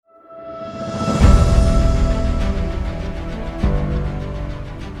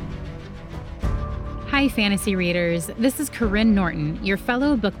Hi, fantasy readers. This is Corinne Norton, your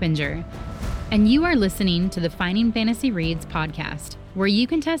fellow bookbinger, and you are listening to the Finding Fantasy Reads podcast, where you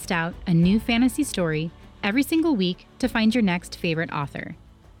can test out a new fantasy story every single week to find your next favorite author.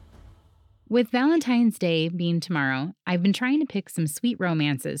 With Valentine's Day being tomorrow, I've been trying to pick some sweet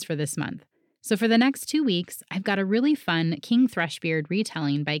romances for this month. So for the next 2 weeks, I've got a really fun King Thrushbeard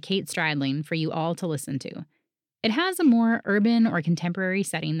retelling by Kate Stradling for you all to listen to. It has a more urban or contemporary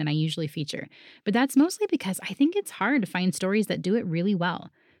setting than I usually feature, but that's mostly because I think it's hard to find stories that do it really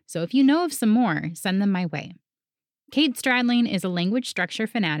well. So if you know of some more, send them my way. Kate Stradling is a language structure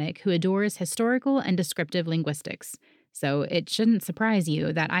fanatic who adores historical and descriptive linguistics. So it shouldn't surprise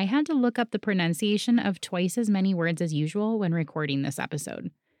you that I had to look up the pronunciation of twice as many words as usual when recording this episode,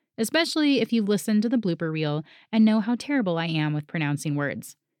 especially if you've listened to the blooper reel and know how terrible I am with pronouncing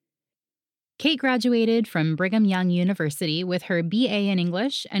words. Kate graduated from Brigham Young University with her BA in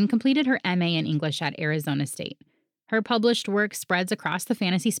English and completed her MA in English at Arizona State. Her published work spreads across the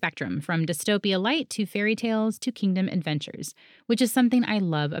fantasy spectrum, from dystopia light to fairy tales to kingdom adventures, which is something I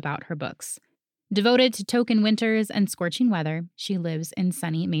love about her books. Devoted to token winters and scorching weather, she lives in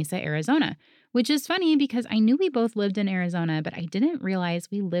sunny Mesa, Arizona, which is funny because I knew we both lived in Arizona, but I didn't realize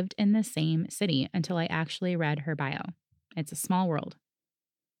we lived in the same city until I actually read her bio. It's a small world.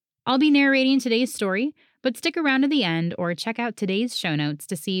 I'll be narrating today's story, but stick around to the end or check out today's show notes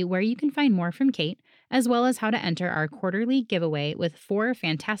to see where you can find more from Kate, as well as how to enter our quarterly giveaway with 4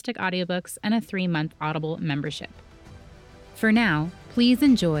 fantastic audiobooks and a 3-month Audible membership. For now, please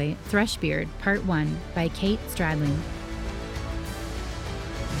enjoy Thrushbeard Part 1 by Kate Stradling.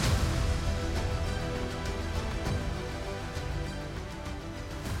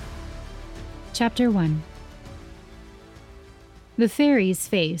 Chapter 1. The fairy's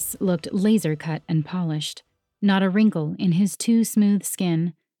face looked laser-cut and polished, not a wrinkle in his too smooth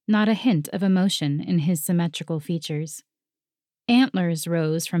skin, not a hint of emotion in his symmetrical features. Antlers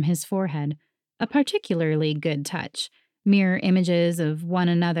rose from his forehead, a particularly good touch, mirror images of one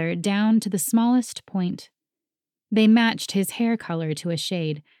another down to the smallest point. They matched his hair color to a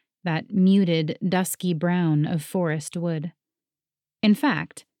shade, that muted, dusky brown of forest wood. In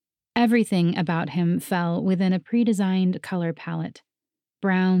fact, everything about him fell within a pre-designed color palette: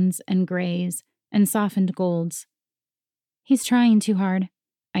 browns and grays and softened golds. "He's trying too hard,"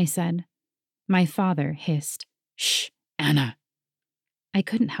 I said. My father hissed, "Shh, Anna." I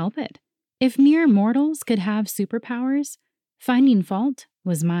couldn't help it. If mere mortals could have superpowers, finding fault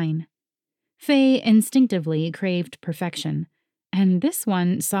was mine. Faye instinctively craved perfection, and this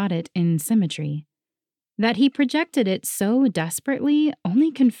one sought it in symmetry. That he projected it so desperately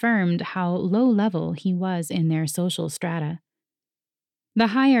only confirmed how low-level he was in their social strata. The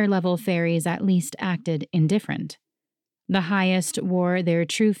higher-level fairies at least acted indifferent. The highest wore their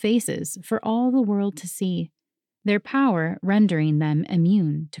true faces for all the world to see, their power rendering them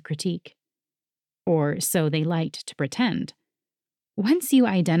immune to critique. Or so they liked to pretend. Once you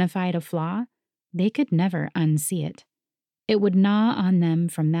identified a flaw, they could never unsee it. It would gnaw on them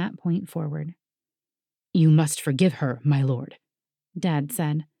from that point forward. "You must forgive her, my lord," Dad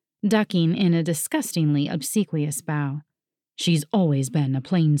said, ducking in a disgustingly obsequious bow. "She's always been a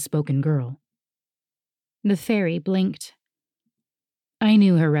plain-spoken girl." The fairy blinked. "I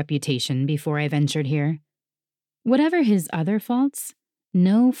knew her reputation before I ventured here." Whatever his other faults,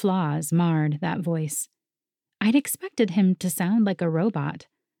 no flaws marred that voice. I'd expected him to sound like a robot,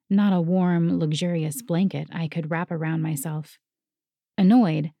 not a warm, luxurious blanket I could wrap around myself.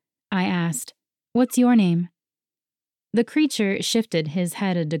 Annoyed, I asked, "What's your name?" The creature shifted his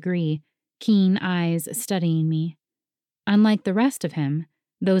head a degree, keen eyes studying me. Unlike the rest of him,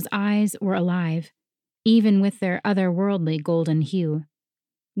 those eyes were alive, even with their otherworldly golden hue.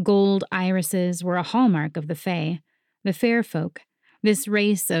 Gold irises were a hallmark of the Fae, the fair folk, this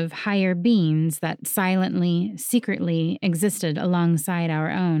race of higher beings that silently, secretly existed alongside our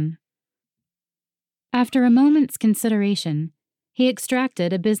own. After a moment's consideration, he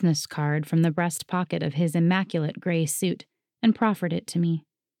extracted a business card from the breast pocket of his immaculate gray suit and proffered it to me.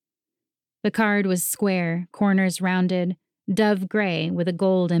 The card was square, corners rounded, dove gray with a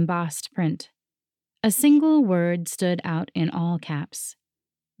gold embossed print. A single word stood out in all caps: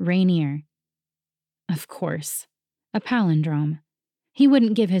 Rainier. Of course, a palindrome. He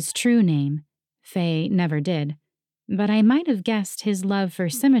wouldn't give his true name. Faye never did. But I might have guessed his love for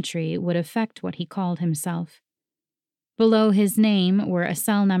symmetry would affect what he called himself. Below his name were a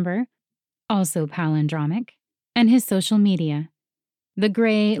cell number, also palindromic, and his social media. The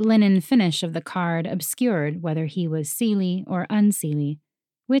gray linen finish of the card obscured whether he was seelie or unseelie,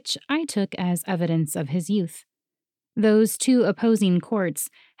 which I took as evidence of his youth. Those two opposing courts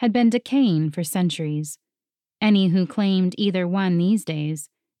had been decaying for centuries. Any who claimed either one these days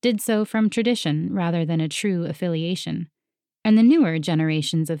did so from tradition rather than a true affiliation, and the newer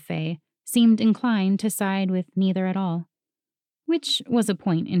generations of Fae seemed inclined to side with neither at all, which was a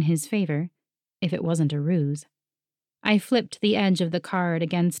point in his favor, if it wasn't a ruse. I flipped the edge of the card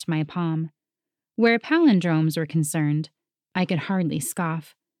against my palm. Where palindromes were concerned, I could hardly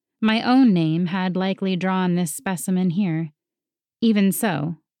scoff. My own name had likely drawn this specimen here. Even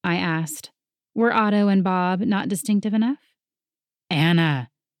so, I asked, were Otto and Bob not distinctive enough? Anna!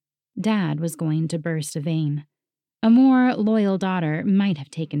 Dad was going to burst a vein. A more loyal daughter might have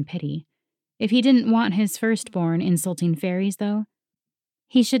taken pity. If he didn't want his firstborn insulting fairies, though,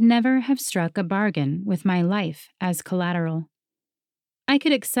 he should never have struck a bargain with my life as collateral. I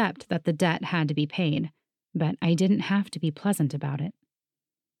could accept that the debt had to be paid, but I didn't have to be pleasant about it.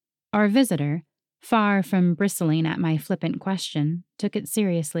 Our visitor, far from bristling at my flippant question, took it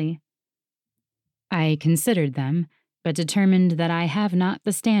seriously. I considered them, but determined that I have not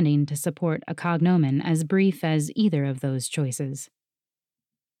the standing to support a cognomen as brief as either of those choices.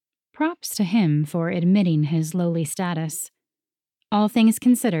 Props to him for admitting his lowly status. All things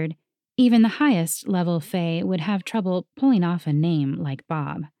considered, even the highest level Fae would have trouble pulling off a name like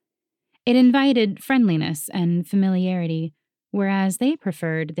Bob. It invited friendliness and familiarity, whereas they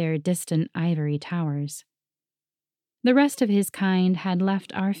preferred their distant ivory towers. The rest of his kind had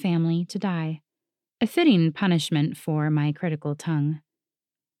left our family to die, a fitting punishment for my critical tongue.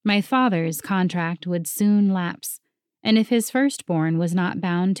 My father's contract would soon lapse, and if his firstborn was not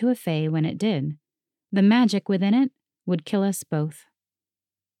bound to a Fae when it did, the magic within it would kill us both.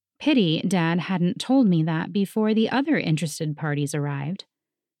 Pity Dad hadn't told me that before the other interested parties arrived.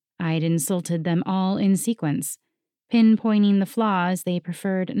 I'd insulted them all in sequence, pinpointing the flaws they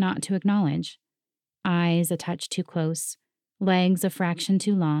preferred not to acknowledge. Eyes a touch too close, legs a fraction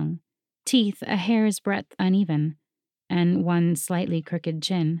too long, teeth a hair's breadth uneven, and one slightly crooked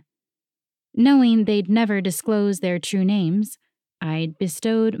chin. Knowing they'd never disclose their true names, I'd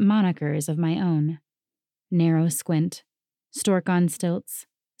bestowed monikers of my own. Narrow Squint, Stork on Stilts,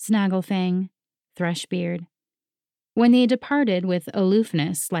 Snagglefang, Thrushbeard. When they departed with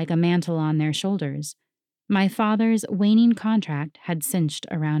aloofness like a mantle on their shoulders, my father's waning contract had cinched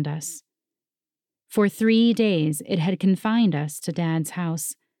around us. For 3 days it had confined us to Dad's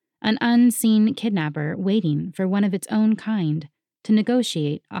house, an unseen kidnapper waiting for one of its own kind to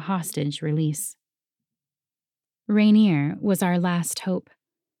negotiate a hostage release. Rainier was our last hope,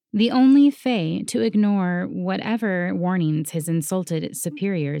 the only Fae to ignore whatever warnings his insulted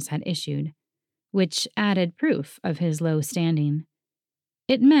superiors had issued, which added proof of his low standing.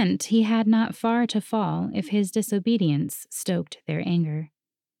 It meant he had not far to fall if his disobedience stoked their anger.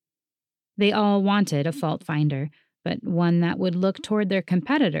 They all wanted a fault finder, but one that would look toward their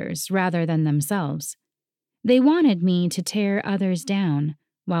competitors rather than themselves. They wanted me to tear others down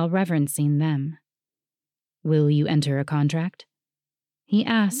while reverencing them. Will you enter a contract? He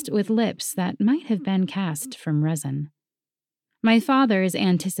asked with lips that might have been cast from resin. My father's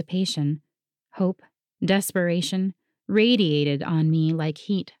anticipation, hope, desperation, radiated on me like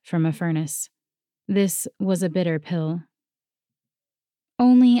heat from a furnace. This was a bitter pill.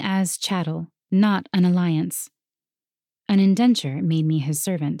 Only as chattel, not an alliance. An indenture made me his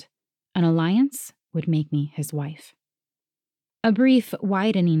servant. An alliance would make me his wife. A brief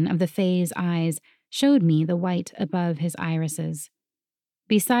widening of the Fae's eyes showed me the white above his irises.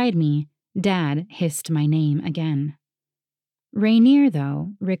 Beside me, Dad hissed my name again. Rainier,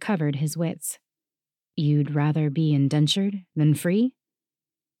 though, recovered his wits. You'd rather be indentured than free?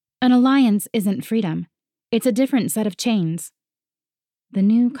 An alliance isn't freedom. It's a different set of chains. The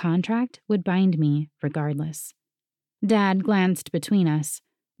new contract would bind me regardless. Dad glanced between us,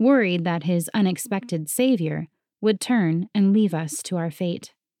 worried that his unexpected savior would turn and leave us to our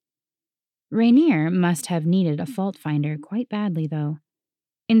fate. Rainier must have needed a fault finder quite badly, though.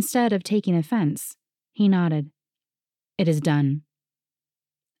 Instead of taking offense, he nodded. It is done.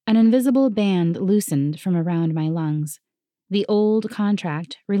 An invisible band loosened from around my lungs, the old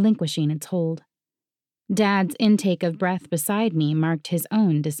contract relinquishing its hold. Dad's intake of breath beside me marked his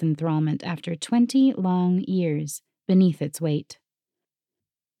own disenthrallment after 20 long years beneath its weight.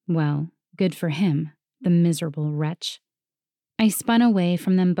 Well, good for him, the miserable wretch. I spun away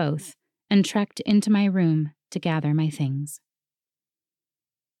from them both and trekked into my room to gather my things.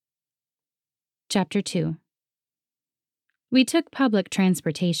 Chapter 2. We took public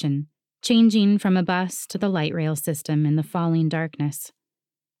transportation, changing from a bus to the light rail system in the falling darkness.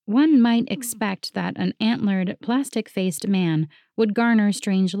 One might expect that an antlered, plastic-faced man would garner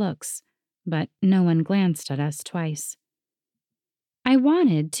strange looks, but no one glanced at us twice. I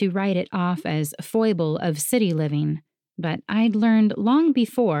wanted to write it off as a foible of city living, but I'd learned long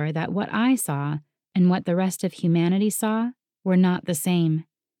before that what I saw and what the rest of humanity saw were not the same.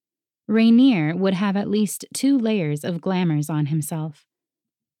 Rainier would have at least 2 layers of glamours on himself.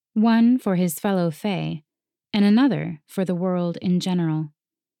 One for his fellow Fae, and another for the world in general.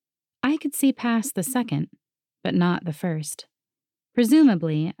 I could see past the second, but not the first.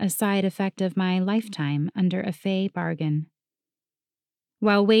 Presumably a side effect of my lifetime under a Fae bargain.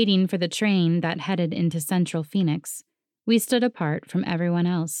 While waiting for the train that headed into Central Phoenix, we stood apart from everyone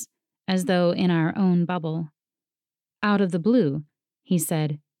else, as though in our own bubble. Out of the blue, he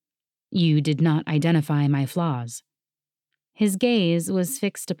said, "You did not identify my flaws." His gaze was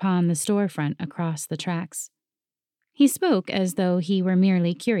fixed upon the storefront across the tracks. He spoke as though he were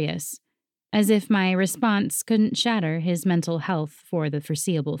merely curious, as if my response couldn't shatter his mental health for the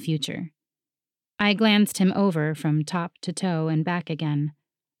foreseeable future. I glanced him over from top to toe and back again,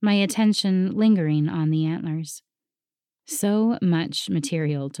 my attention lingering on the antlers. So much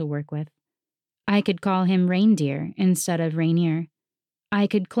material to work with. I could call him Reindeer instead of Rainier. I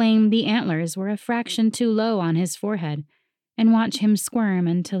could claim the antlers were a fraction too low on his forehead and watch him squirm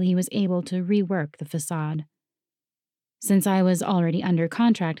until he was able to rework the facade. Since I was already under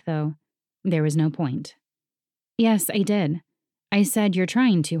contract, though, there was no point. "Yes, I did. I said you're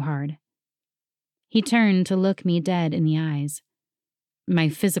trying too hard." He turned to look me dead in the eyes. "My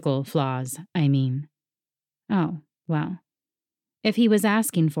physical flaws, I mean." Oh, well. If he was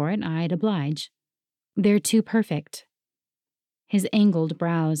asking for it, I'd oblige. "They're too perfect." His angled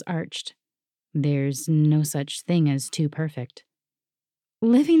brows arched. "There's no such thing as too perfect."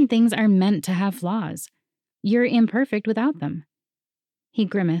 "Living things are meant to have flaws. You're imperfect without them." He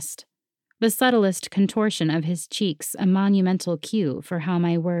grimaced, the subtlest contortion of his cheeks a monumental cue for how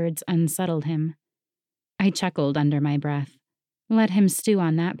my words unsettled him. I chuckled under my breath. Let him stew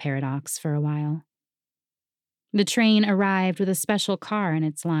on that paradox for a while. The train arrived with a special car in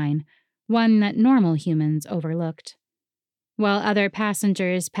its line, one that normal humans overlooked. While other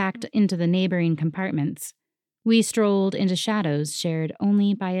passengers packed into the neighboring compartments, we strolled into shadows shared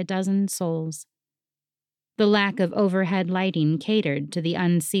only by a dozen souls. The lack of overhead lighting catered to the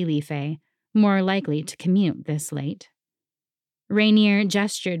unseelie Fae, more likely to commute this late. Rainier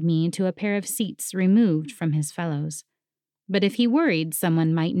gestured me to a pair of seats removed from his fellows, but if he worried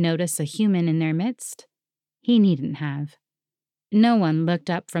someone might notice a human in their midst, he needn't have. No one looked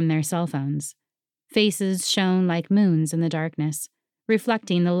up from their cell phones. Faces shone like moons in the darkness,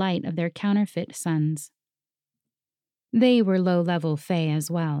 reflecting the light of their counterfeit suns. They were low-level Fae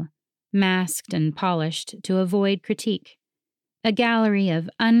as well, masked and polished to avoid critique. A gallery of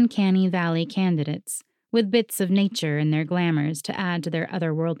uncanny valley candidates, with bits of nature in their glamours to add to their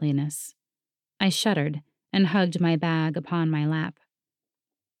otherworldliness. I shuddered and hugged my bag upon my lap.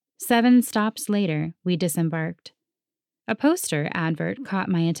 7 stops later, we disembarked. A poster advert caught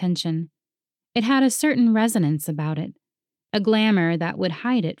my attention. It had a certain resonance about it, a glamour that would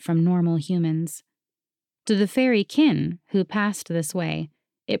hide it from normal humans. To the fairy kin who passed this way,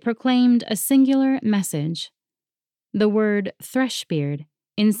 it proclaimed a singular message. The word Thrushbeard,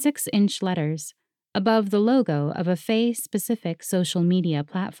 in 6-inch letters, above the logo of a Fae-specific social media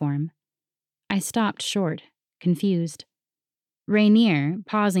platform. I stopped short, confused. Rainier,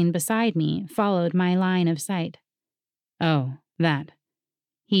 pausing beside me, followed my line of sight. "Oh, that.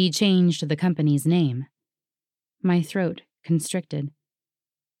 He changed the company's name." My throat constricted.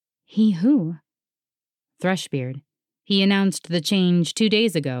 "He who?" "Thrushbeard. He announced the change 2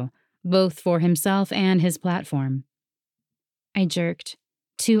 days ago, both for himself and his platform." I jerked,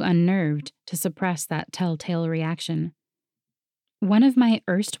 too unnerved to suppress that telltale reaction. One of my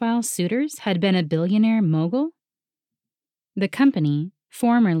erstwhile suitors had been a billionaire mogul? The company,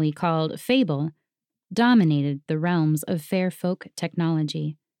 formerly called Fable, dominated the realms of fair folk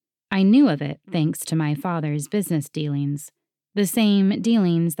technology. I knew of it thanks to my father's business dealings, the same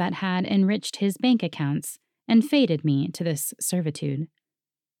dealings that had enriched his bank accounts and fated me to this servitude.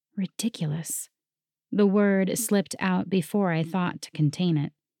 Ridiculous. The word slipped out before I thought to contain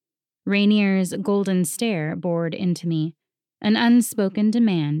it. Rainier's golden stare bored into me, an unspoken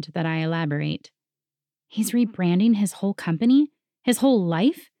demand that I elaborate. He's rebranding his whole company, his whole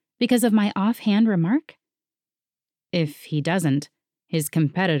life, because of my offhand remark? If he doesn't, his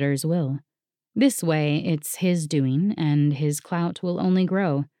competitors will. This way, it's his doing, and his clout will only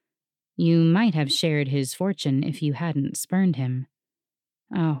grow. You might have shared his fortune if you hadn't spurned him.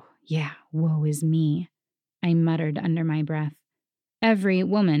 Oh, yeah, woe is me, I muttered under my breath. Every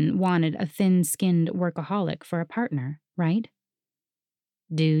woman wanted a thin-skinned workaholic for a partner, right?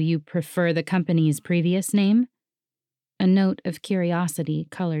 Do you prefer the company's previous name? A note of curiosity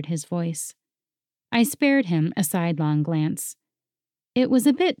colored his voice. I spared him a sidelong glance. It was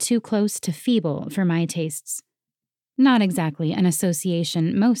a bit too close to feeble for my tastes. Not exactly an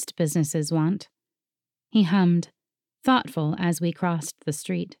association most businesses want. He hummed, thoughtful as we crossed the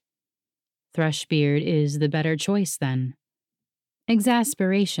street. Thrushbeard is the better choice, then.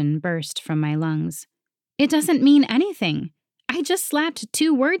 Exasperation burst from my lungs. It doesn't mean anything. I just slapped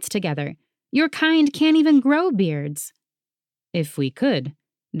 2 words together. Your kind can't even grow beards. If we could,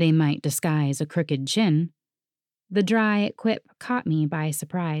 they might disguise a crooked chin. The dry quip caught me by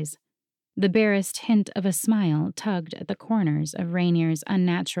surprise. The barest hint of a smile tugged at the corners of Rainier's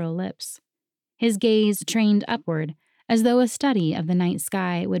unnatural lips. His gaze trained upward, as though a study of the night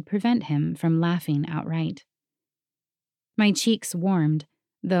sky would prevent him from laughing outright. My cheeks warmed,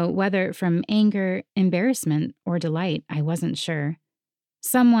 though whether from anger, embarrassment, or delight, I wasn't sure.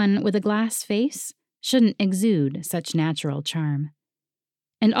 Someone with a glass face shouldn't exude such natural charm.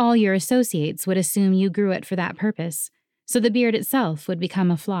 And all your associates would assume you grew it for that purpose, so the beard itself would become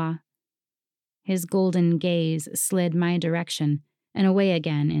a flaw. His golden gaze slid my direction and away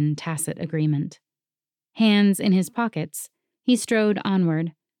again in tacit agreement. Hands in his pockets, he strode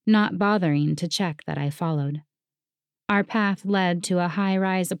onward, not bothering to check that I followed. Our path led to a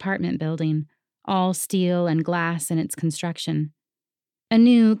high-rise apartment building, all steel and glass in its construction. A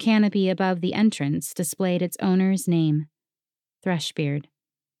new canopy above the entrance displayed its owner's name, Thrushbeard.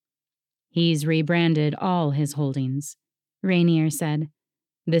 He's rebranded all his holdings, Rainier said.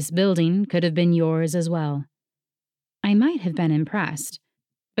 This building could have been yours as well. I might have been impressed,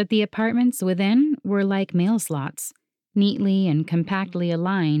 but the apartments within were like mail slots, neatly and compactly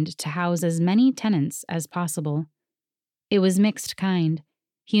aligned to house as many tenants as possible. It was mixed kind,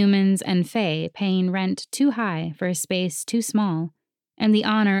 humans and fae paying rent too high for a space too small, and the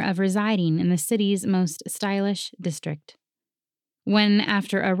honor of residing in the city's most stylish district. When,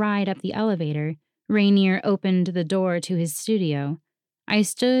 after a ride up the elevator, Rainier opened the door to his studio, I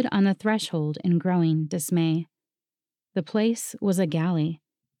stood on the threshold in growing dismay. The place was a galley,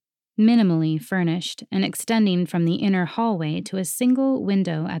 minimally furnished and extending from the inner hallway to a single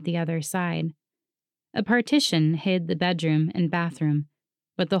window at the other side. A partition hid the bedroom and bathroom,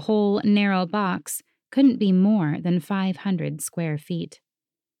 but the whole narrow box couldn't be more than 500 square feet.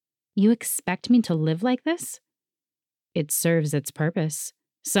 You expect me to live like this? It serves its purpose.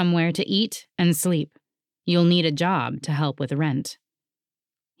 Somewhere to eat and sleep. You'll need a job to help with rent.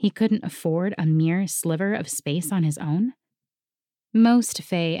 He couldn't afford a mere sliver of space on his own? Most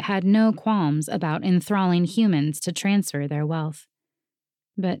fae had no qualms about enthralling humans to transfer their wealth.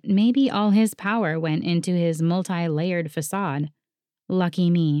 But maybe all his power went into his multi-layered facade. Lucky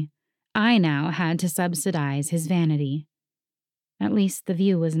me. I now had to subsidize his vanity. At least the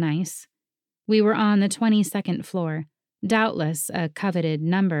view was nice. We were on the 22nd floor, doubtless a coveted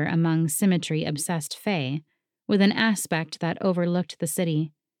number among symmetry-obsessed fae, with an aspect that overlooked the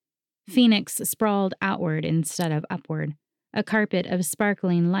city. Phoenix sprawled outward instead of upward, a carpet of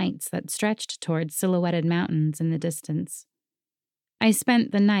sparkling lights that stretched toward silhouetted mountains in the distance. I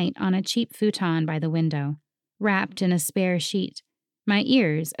spent the night on a cheap futon by the window, wrapped in a spare sheet, my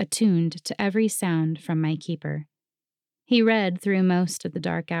ears attuned to every sound from my keeper. He read through most of the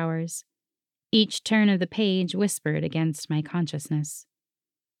dark hours. Each turn of the page whispered against my consciousness.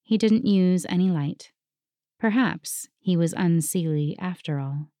 He didn't use any light. Perhaps he was unseelie after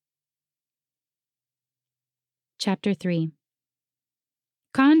all. Chapter 3.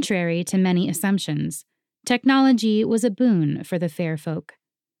 Contrary to many assumptions, technology was a boon for the fair folk.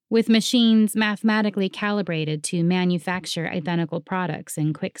 With machines mathematically calibrated to manufacture identical products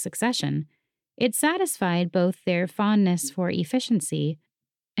in quick succession, it satisfied both their fondness for efficiency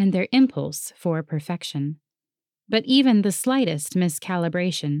and their impulse for perfection. But even the slightest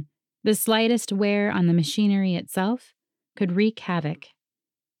miscalibration, the slightest wear on the machinery itself, could wreak havoc.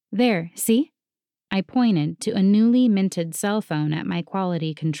 There, see? I pointed to a newly minted cell phone at my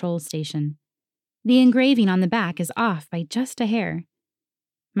quality control station. The engraving on the back is off by just a hair.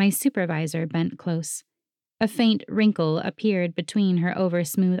 My supervisor bent close. A faint wrinkle appeared between her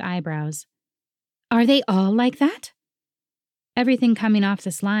over-smooth eyebrows. Are they all like that? Everything coming off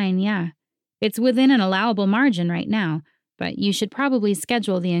this line, yeah. It's within an allowable margin right now, but you should probably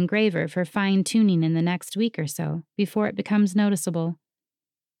schedule the engraver for fine-tuning in the next week or so, before it becomes noticeable.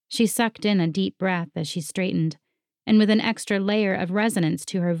 She sucked in a deep breath as she straightened, and with an extra layer of resonance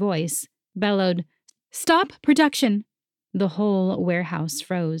to her voice, bellowed, "Stop production!" The whole warehouse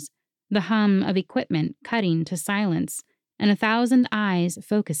froze, the hum of equipment cutting to silence, and 1,000 eyes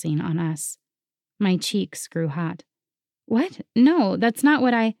focusing on us. My cheeks grew hot. What? No, that's not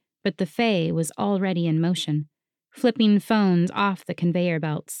what I. But the Fae was already in motion, flipping phones off the conveyor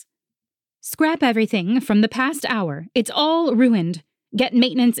belts. Scrap everything from the past hour. It's all ruined. Get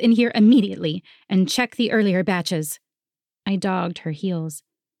maintenance in here immediately and check the earlier batches. I dogged her heels.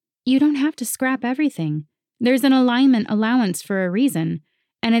 You don't have to scrap everything. There's an alignment allowance for a reason,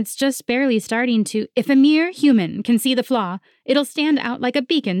 and it's just barely starting to. If a mere human can see the flaw, it'll stand out like a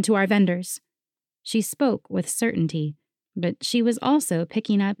beacon to our vendors. She spoke with certainty, but she was also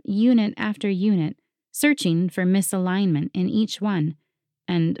picking up unit after unit, searching for misalignment in each one,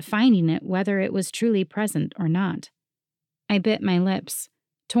 and finding it whether it was truly present or not. I bit my lips,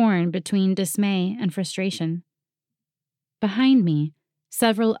 torn between dismay and frustration. Behind me,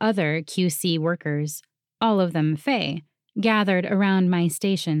 several other QC workers, all of them Fae, gathered around my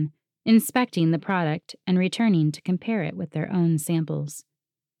station, inspecting the product and returning to compare it with their own samples.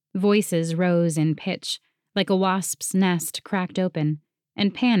 Voices rose in pitch, like a wasp's nest cracked open,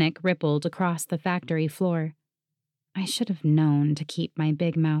 and panic rippled across the factory floor. I should have known to keep my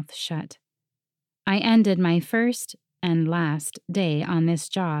big mouth shut. I ended my first and last day on this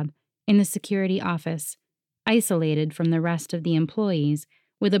job in the security office, isolated from the rest of the employees,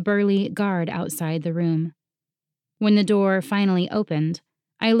 with a burly guard outside the room. When the door finally opened,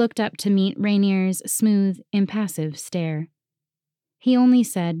 I looked up to meet Rainier's smooth, impassive stare. He only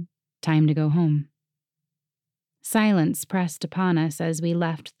said, "Time to go home." Silence pressed upon us as we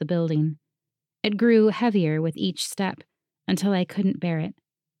left the building. It grew heavier with each step, until I couldn't bear it.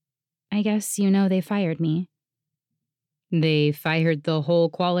 I guess you know they fired me. They fired the whole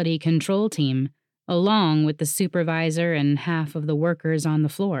quality control team, along with the supervisor and half of the workers on the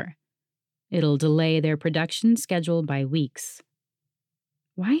floor. It'll delay their production schedule by weeks.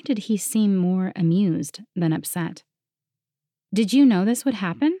 Why did he seem more amused than upset? Did you know this would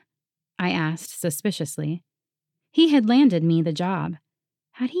happen? I asked suspiciously. He had landed me the job.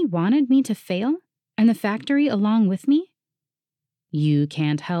 Had he wanted me to fail, and the factory along with me? You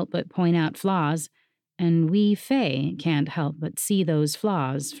can't help but point out flaws, and we Fae can't help but see those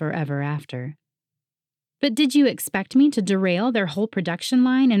flaws forever after. But did you expect me to derail their whole production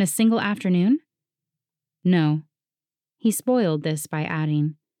line in a single afternoon? No. He spoiled this by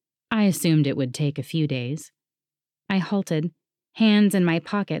adding, I assumed it would take a few days. I halted, hands in my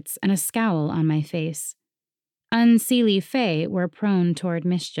pockets and a scowl on my face. Unseelie Fae were prone toward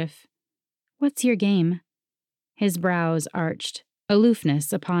mischief. What's your game? His brows arched,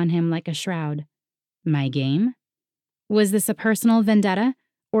 aloofness upon him like a shroud. My game? Was this a personal vendetta,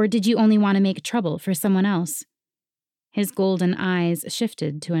 or did you only want to make trouble for someone else? His golden eyes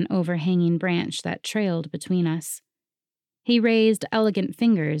shifted to an overhanging branch that trailed between us. He raised elegant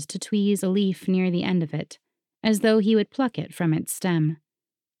fingers to tweeze a leaf near the end of it, as though he would pluck it from its stem.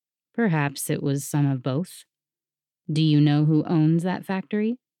 Perhaps it was some of both. Do you know who owns that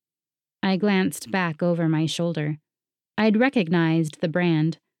factory? I glanced back over my shoulder. I'd recognized the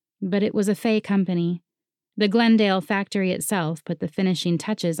brand, but it was a Fae company. The Glendale factory itself put the finishing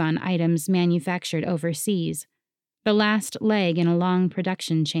touches on items manufactured overseas, the last leg in a long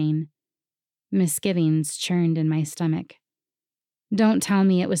production chain. Misgivings churned in my stomach. Don't tell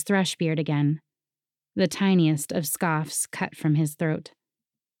me it was Thrushbeard again. The tiniest of scoffs cut from his throat.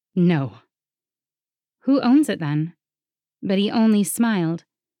 No. Who owns it then? But he only smiled,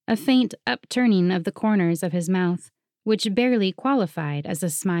 a faint upturning of the corners of his mouth, which barely qualified as a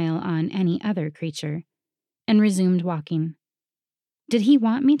smile on any other creature, and resumed walking. Did he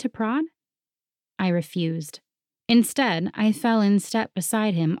want me to prod? I refused. Instead, I fell in step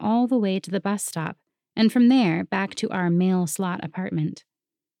beside him all the way to the bus stop, and from there back to our mail slot apartment.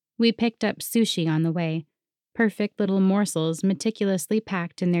 We picked up sushi on the way, perfect little morsels meticulously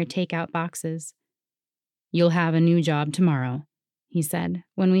packed in their takeout boxes. You'll have a new job tomorrow, he said,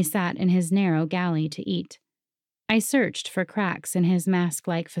 when we sat in his narrow galley to eat. I searched for cracks in his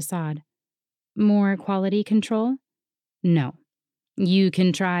mask-like facade. More quality control? No. You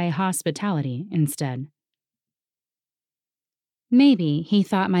can try hospitality instead. Maybe he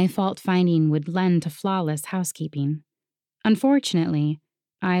thought my fault-finding would lend to flawless housekeeping. Unfortunately,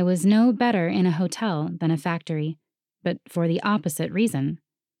 I was no better in a hotel than a factory, but for the opposite reason.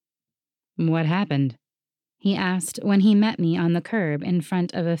 What happened? He asked when he met me on the curb in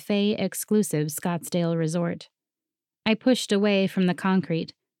front of a Fae-exclusive Scottsdale resort. I pushed away from the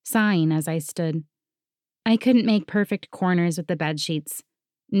concrete, sighing as I stood. I couldn't make perfect corners with the bedsheets.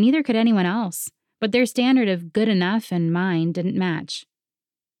 Neither could anyone else, but their standard of good enough and mine didn't match.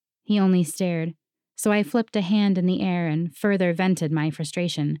 He only stared, so I flipped a hand in the air and further vented my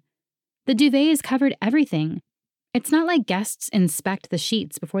frustration. The duvets covered everything. It's not like guests inspect the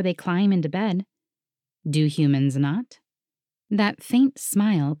sheets before they climb into bed. Do humans not? That faint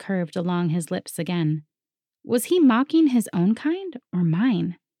smile curved along his lips again. Was he mocking his own kind or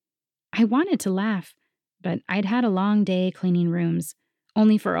mine? I wanted to laugh, but I'd had a long day cleaning rooms,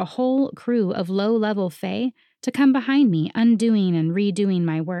 only for a whole crew of low-level fae to come behind me, undoing and redoing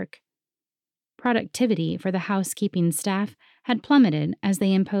my work. Productivity for the housekeeping staff had plummeted as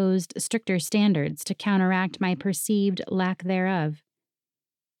they imposed stricter standards to counteract my perceived lack thereof.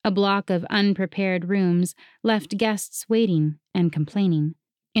 A block of unprepared rooms left guests waiting and complaining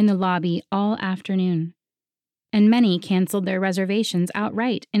in the lobby all afternoon, and many canceled their reservations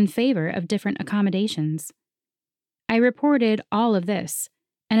outright in favor of different accommodations. I reported all of this,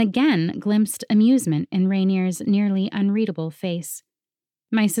 and again glimpsed amusement in Rainier's nearly unreadable face.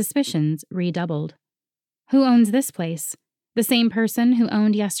 My suspicions redoubled. Who owns this place? The same person who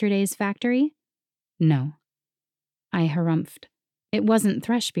owned yesterday's factory? No. I harumphed. It wasn't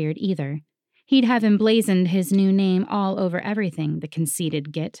Thrushbeard either. He'd have emblazoned his new name all over everything, the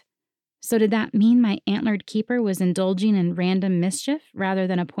conceited git. So did that mean my antlered keeper was indulging in random mischief rather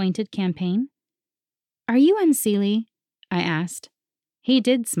than a pointed campaign? Are you unseelie? I asked. He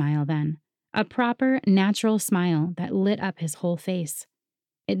did smile then, a proper, natural smile that lit up his whole face.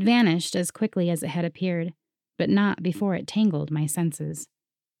 It vanished as quickly as it had appeared, but not before it tangled my senses.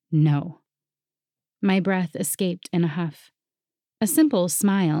 No. My breath escaped in a huff. A simple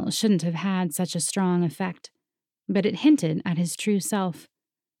smile shouldn't have had such a strong effect, but it hinted at his true self,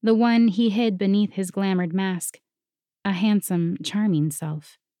 the one he hid beneath his glamoured mask, a handsome, charming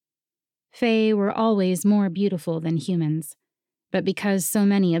self. Fae were always more beautiful than humans, but because so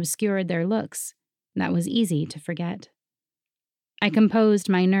many obscured their looks, that was easy to forget. I composed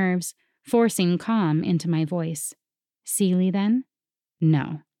my nerves, forcing calm into my voice. Seelie, then?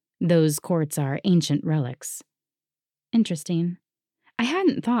 No, those courts are ancient relics. Interesting. I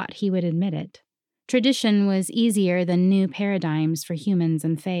hadn't thought he would admit it. Tradition was easier than new paradigms for humans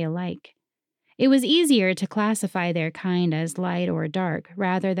and fae alike. It was easier to classify their kind as light or dark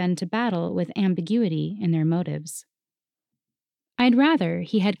rather than to battle with ambiguity in their motives. I'd rather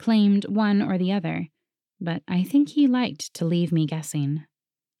he had claimed one or the other, but I think he liked to leave me guessing.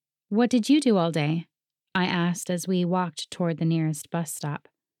 What did you do all day? I asked as we walked toward the nearest bus stop.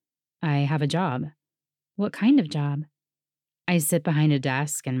 I have a job. What kind of job? I sit behind a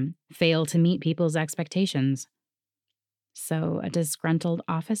desk and fail to meet people's expectations. So, a disgruntled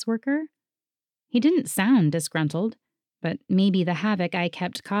office worker? He didn't sound disgruntled, but maybe the havoc I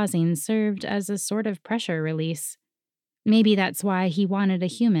kept causing served as a sort of pressure release. Maybe that's why he wanted a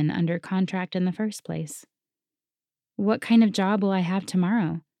human under contract in the first place. What kind of job will I have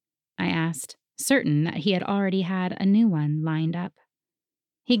tomorrow? I asked, certain that he had already had a new one lined up.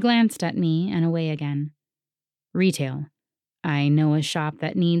 He glanced at me and away again. Retail. I know a shop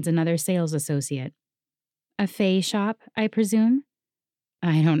that needs another sales associate. A fae shop, I presume?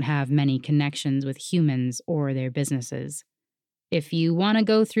 I don't have many connections with humans or their businesses. If you want to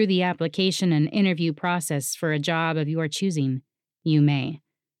go through the application and interview process for a job of your choosing, you may.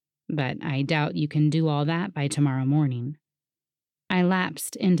 But I doubt you can do all that by tomorrow morning. I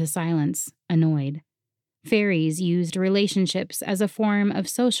lapsed into silence, annoyed. Fairies used relationships as a form of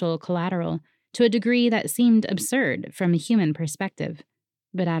social collateral to a degree that seemed absurd from a human perspective,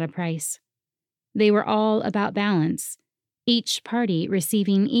 but at a price. They were all about balance, each party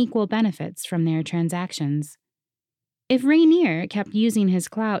receiving equal benefits from their transactions. If Rainier kept using his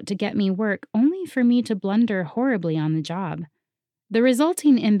clout to get me work only for me to blunder horribly on the job, the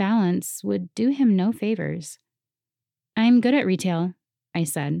resulting imbalance would do him no favors. I'm good at retail, I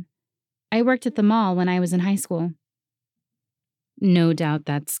said. I worked at the mall when I was in high school. No doubt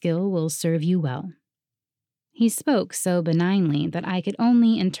that skill will serve you well. He spoke so benignly that I could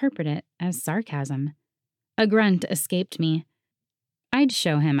only interpret it as sarcasm. A grunt escaped me. I'd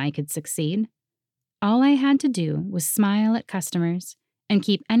show him I could succeed. All I had to do was smile at customers and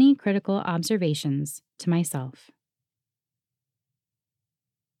keep any critical observations to myself.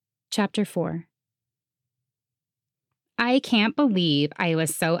 Chapter 4. I can't believe I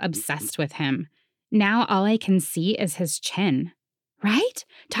was so obsessed with him. Now all I can see is his chin. Right?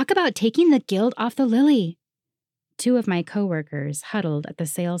 Talk about taking the gild off the lily. Two of my coworkers huddled at the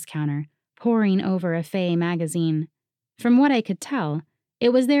sales counter, poring over a fae magazine. From what I could tell, it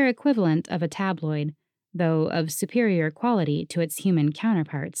was their equivalent of a tabloid, though of superior quality to its human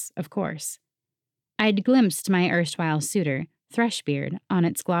counterparts, of course. I'd glimpsed my erstwhile suitor, Thrushbeard, on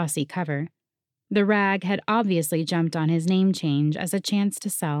its glossy cover. The rag had obviously jumped on his name change as a chance to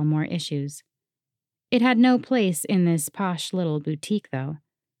sell more issues. It had no place in this posh little boutique, though.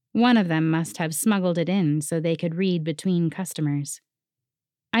 One of them must have smuggled it in so they could read between customers.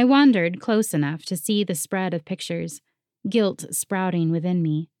 I wandered close enough to see the spread of pictures, guilt sprouting within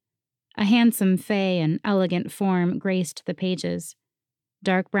me. A handsome fae and elegant form graced the pages.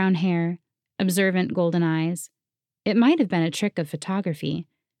 Dark brown hair, observant golden eyes. It might have been a trick of photography,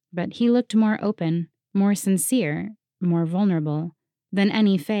 but he looked more open, more sincere, more vulnerable than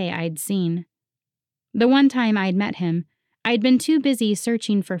any fae I'd seen. The one time I'd met him, I'd been too busy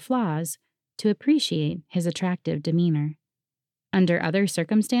searching for flaws to appreciate his attractive demeanor. Under other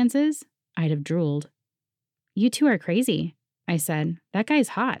circumstances, I'd have drooled. "You two are crazy," I said. "That guy's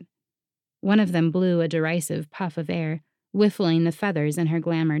hot." One of them blew a derisive puff of air, whiffling the feathers in her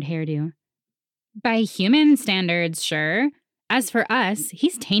glamoured hairdo. "By human standards, sure. As for us,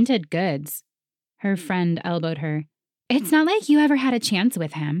 he's tainted goods." Her friend elbowed her. "It's not like you ever had a chance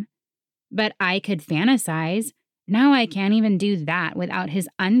with him." "But I could fantasize. Now I can't even do that without his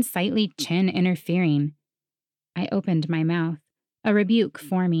unsightly chin interfering." I opened my mouth, a rebuke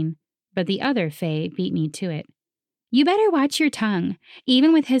forming, but the other fae beat me to it. "You better watch your tongue.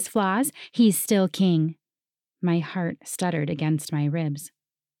 Even with his flaws, he's still king." My heart stuttered against my ribs.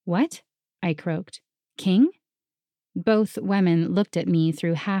 "What?" I croaked. "King?" Both women looked at me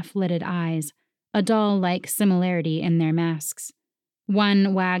through half-lidded eyes, a doll-like similarity in their masks.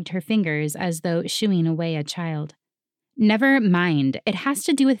 One wagged her fingers as though shooing away a child. "Never mind. It has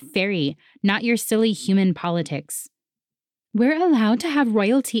to do with fairy, not your silly human politics." "We're allowed to have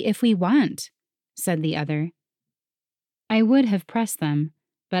royalty if we want," said the other. I would have pressed them,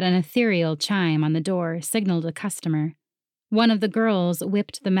 but an ethereal chime on the door signaled a customer. One of the girls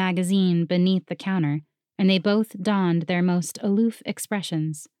whipped the magazine beneath the counter, and they both donned their most aloof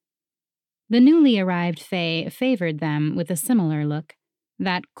expressions. The newly arrived fae favored them with a similar look,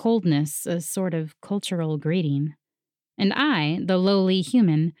 that coldness a sort of cultural greeting. And I, the lowly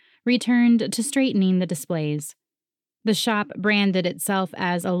human, returned to straightening the displays. The shop branded itself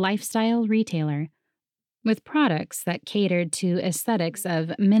as a lifestyle retailer, with products that catered to aesthetics of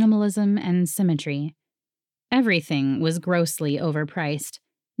minimalism and symmetry. Everything was grossly overpriced,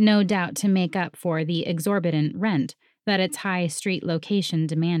 no doubt to make up for the exorbitant rent that its high street location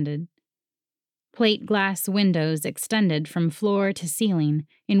demanded. Plate glass windows extended from floor to ceiling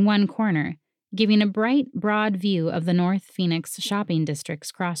in one corner, giving a bright, broad view of the North Phoenix shopping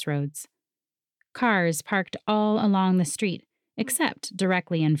district's crossroads. Cars parked all along the street, except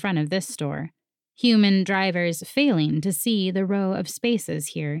directly in front of this store, human drivers failing to see the row of spaces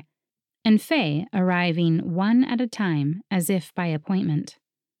here, and fae arriving one at a time as if by appointment.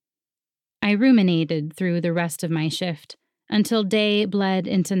 I ruminated through the rest of my shift until day bled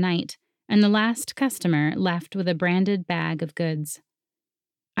into night and the last customer left with a branded bag of goods.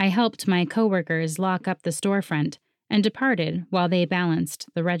 I helped my coworkers lock up the storefront and departed while they balanced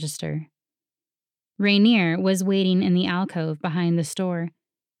the register. Rainier was waiting in the alcove behind the store,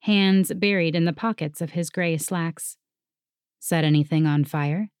 hands buried in the pockets of his gray slacks. "Set anything on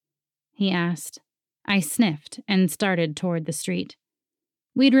fire?" he asked. I sniffed and started toward the street.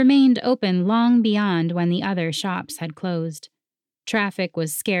 We'd remained open long beyond when the other shops had closed. Traffic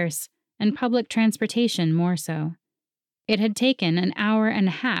was scarce, and public transportation more so. It had taken an hour and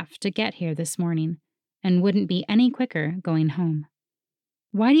a half to get here this morning, and wouldn't be any quicker going home.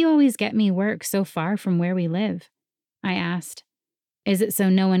 "Why do you always get me work so far from where we live?" I asked. "Is it so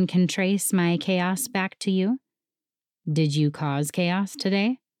no one can trace my chaos back to you?" "Did you cause chaos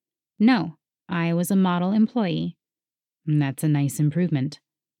today?" "No, I was a model employee." "That's a nice improvement."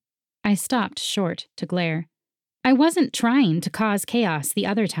 I stopped short to glare. "I wasn't trying to cause chaos the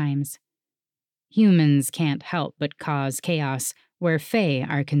other times." "Humans can't help but cause chaos where fae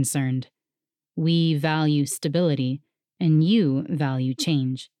are concerned. We value stability, and you value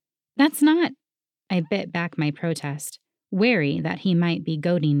change." "That's not—" I bit back my protest, wary that he might be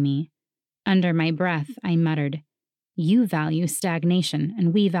goading me. Under my breath, I muttered, "You value stagnation,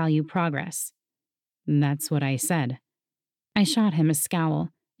 and we value progress." "That's what I said." I shot him a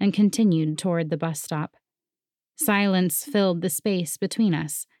scowl and continued toward the bus stop. Silence filled the space between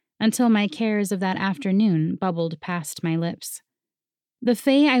us until my cares of that afternoon bubbled past my lips. "The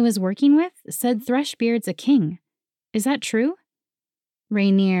fae I was working with said Thrushbeard's a king. Is that true?"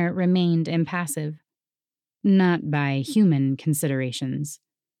 Rainier remained impassive. "Not by human considerations."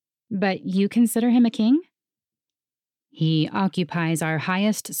 "But you consider him a king?" "He occupies our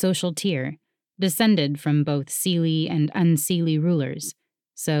highest social tier, descended from both Seelie and unseelie rulers,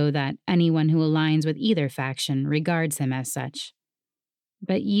 so that anyone who aligns with either faction regards him as such."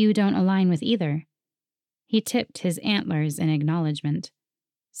 "But you don't align with either." He tipped his antlers in acknowledgement.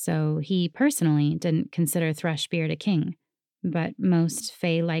 So he personally didn't consider Thrushbeard a king, but most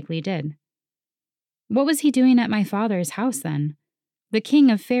fae likely did. "What was he doing at my father's house then? The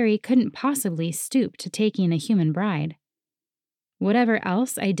king of fairy couldn't possibly stoop to taking a human bride." Whatever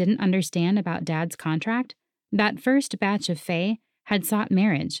else I didn't understand about Dad's contract, that first batch of Fae had sought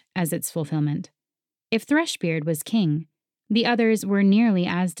marriage as its fulfillment. If Thrushbeard was king, the others were nearly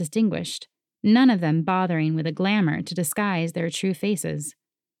as distinguished, none of them bothering with a glamour to disguise their true faces.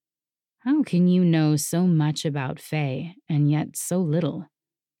 "How can you know so much about Fae, and yet so little?"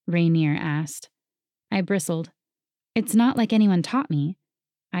 Rainier asked. I bristled. "It's not like anyone taught me.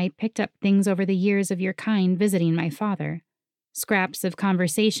 I picked up things over the years of your kind visiting my father. Scraps of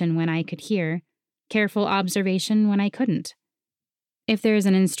conversation when I could hear, careful observation when I couldn't. If there's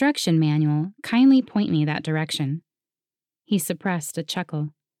an instruction manual, kindly point me that direction." He suppressed a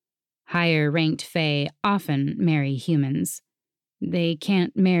chuckle. "Higher-ranked Fae often marry humans. They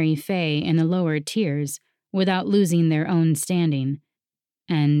can't marry Fae in the lower tiers without losing their own standing,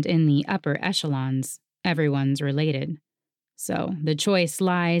 and in the upper echelons, everyone's related. So the choice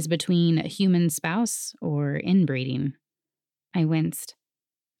lies between a human spouse or inbreeding." I winced.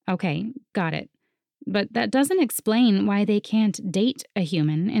 "Okay, got it. But that doesn't explain why they can't date a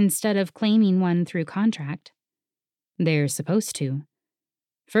human instead of claiming one through contract." "They're supposed to.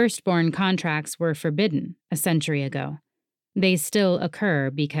 Firstborn contracts were forbidden a century ago. They still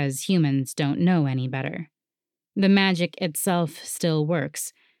occur because humans don't know any better. The magic itself still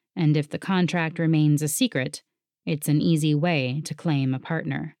works, and if the contract remains a secret, it's an easy way to claim a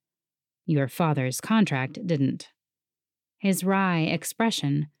partner. Your father's contract didn't." His wry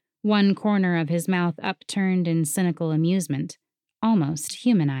expression, one corner of his mouth upturned in cynical amusement, almost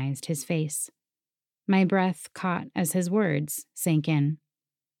humanized his face. My breath caught as his words sank in.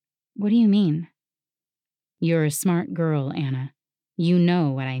 "What do you mean?" "You're a smart girl, Anna. You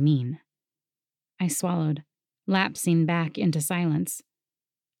know what I mean." I swallowed, lapsing back into silence.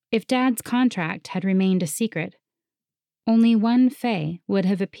 If Dad's contract had remained a secret, only one Fae would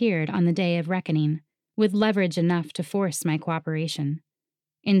have appeared on the day of reckoning, with leverage enough to force my cooperation.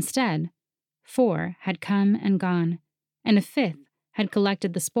 Instead, 4 had come and gone, and a 5th had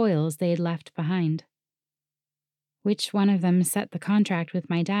collected the spoils they had left behind. "Which one of them set the contract with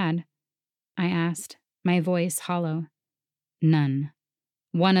my dad?" I asked, my voice hollow. "None.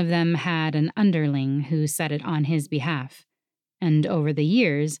 One of them had an underling who set it on his behalf, and over the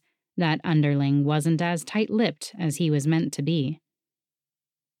years, that underling wasn't as tight-lipped as he was meant to be."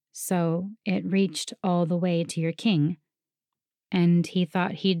 "So it reached all the way to your king, and he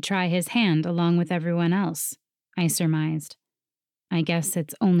thought he'd try his hand along with everyone else," I surmised. "I guess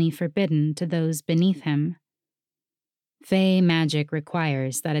it's only forbidden to those beneath him." "Fae magic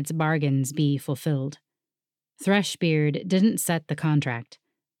requires that its bargains be fulfilled. Thrushbeard didn't set the contract,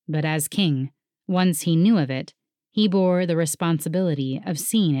 but as king, once he knew of it, he bore the responsibility of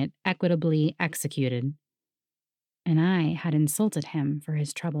seeing it equitably executed." And I had insulted him for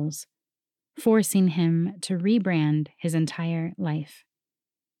his troubles, forcing him to rebrand his entire life.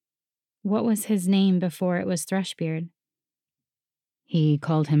 "What was his name before it was Thrushbeard?" "He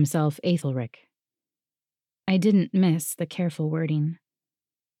called himself Aethelric." I didn't miss the careful wording.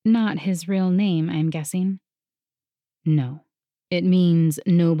 "Not his real name, I'm guessing." "No. It means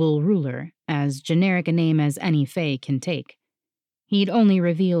noble ruler, as generic a name as any Fae can take. He'd only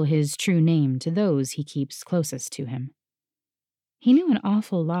reveal his true name to those he keeps closest to him." He knew an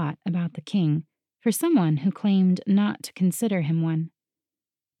awful lot about the king for someone who claimed not to consider him one.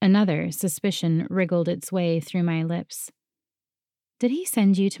 Another suspicion wriggled its way through my lips. "Did he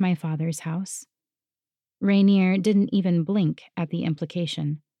send you to my father's house?" Rainier didn't even blink at the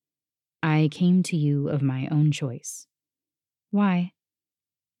implication. "I came to you of my own choice." "Why?"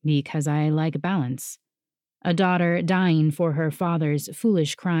 "Because I like balance. A daughter dying for her father's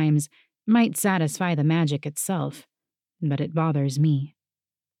foolish crimes might satisfy the magic itself, but it bothers me."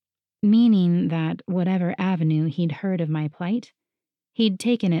 Meaning that whatever avenue he'd heard of my plight, he'd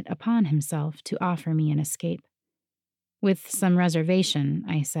taken it upon himself to offer me an escape. With some reservation,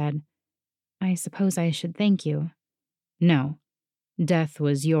 I said, "I suppose I should thank you." "No. Death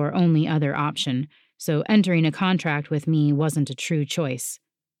was your only other option, so entering a contract with me wasn't a true choice.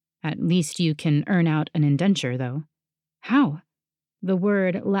 At least you can earn out an indenture, though." "How?" The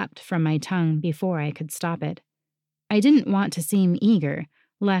word leapt from my tongue before I could stop it. I didn't want to seem eager,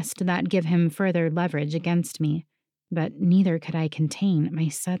 lest that give him further leverage against me, but neither could I contain my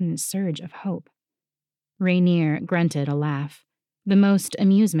sudden surge of hope. Rainier grunted a laugh, the most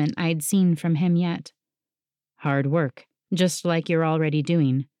amusement I'd seen from him yet. "Hard work, just like you're already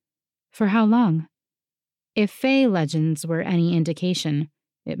doing." "For how long?" If Fae legends were any indication,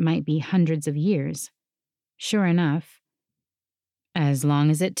 it might be hundreds of years. Sure enough. "As long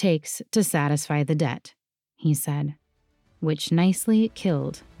as it takes to satisfy the debt," he said, which nicely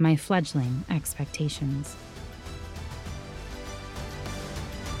killed my fledgling expectations.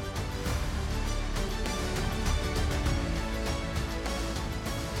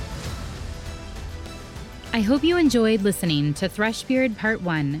 I hope you enjoyed listening to Thrushbeard Part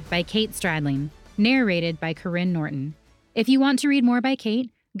 1 by Kate Stradling, narrated by Corinne Norton. If you want to read more by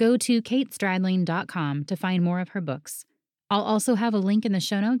Kate, go to katestradling.com to find more of her books. I'll also have a link in the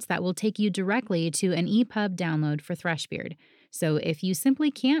show notes that will take you directly to an EPUB download for Thrushbeard. So if you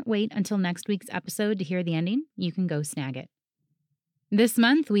simply can't wait until next week's episode to hear the ending, you can go snag it. This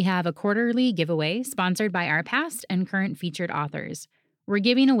month, we have a quarterly giveaway sponsored by our past and current featured authors. We're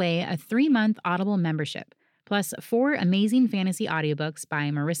giving away a 3-month Audible membership, plus 4 amazing fantasy audiobooks by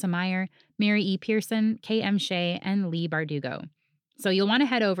Marissa Meyer, Mary E. Pearson, K.M. Shea, and Lee Bardugo. So you'll want to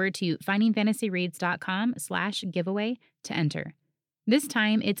head over to findingfantasyreads.com/giveaway to enter. This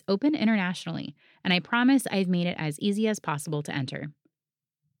time, it's open internationally, and I promise I've made it as easy as possible to enter.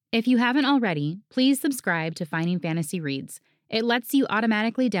 If you haven't already, please subscribe to Finding Fantasy Reads. It lets you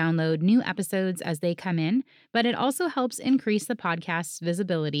automatically download new episodes as they come in, but it also helps increase the podcast's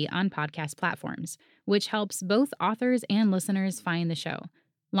visibility on podcast platforms, which helps both authors and listeners find the show.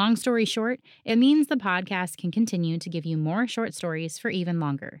 Long story short, it means the podcast can continue to give you more short stories for even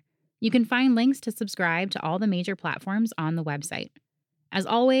longer. You can find links to subscribe to all the major platforms on the website. As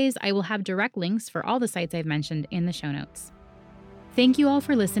always, I will have direct links for all the sites I've mentioned in the show notes. Thank you all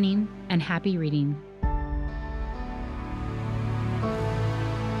for listening, and happy reading.